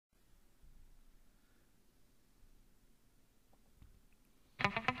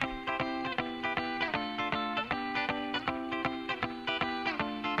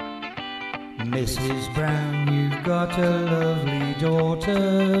Mrs. Brown, you've got a lovely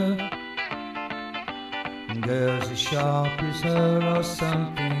daughter. Girls as sharp as her are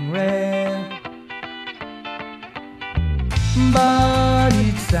something rare. But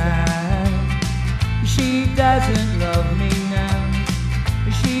it's sad, she doesn't love me now.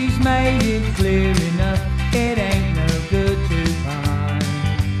 She's made it clear enough, it ain't no good to find.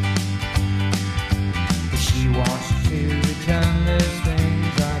 She wants to return the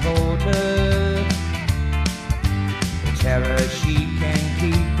things I bought her. Tell her she can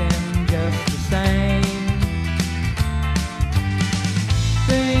keep them just the same.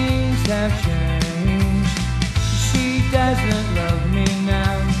 Things have changed, she doesn't love me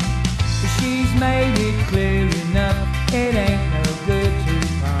now. She's made it clear enough, it ain't no good to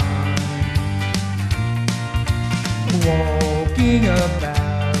find. Walking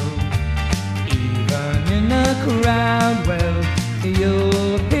about, even in a crowd, well,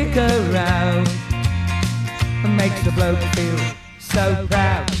 you'll pick her out. Makes the bloke feel so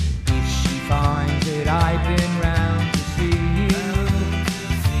proud. If she finds that I've been round to see you,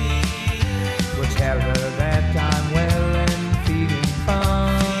 we'll tell her that I'm well and feeling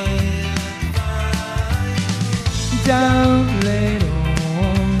fine. Don't let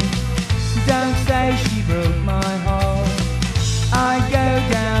on, don't say she broke my heart. I go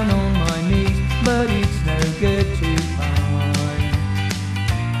down on my knees, but it's no good to find.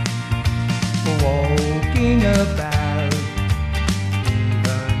 Walking about,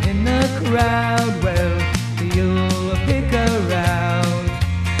 even in the crowd.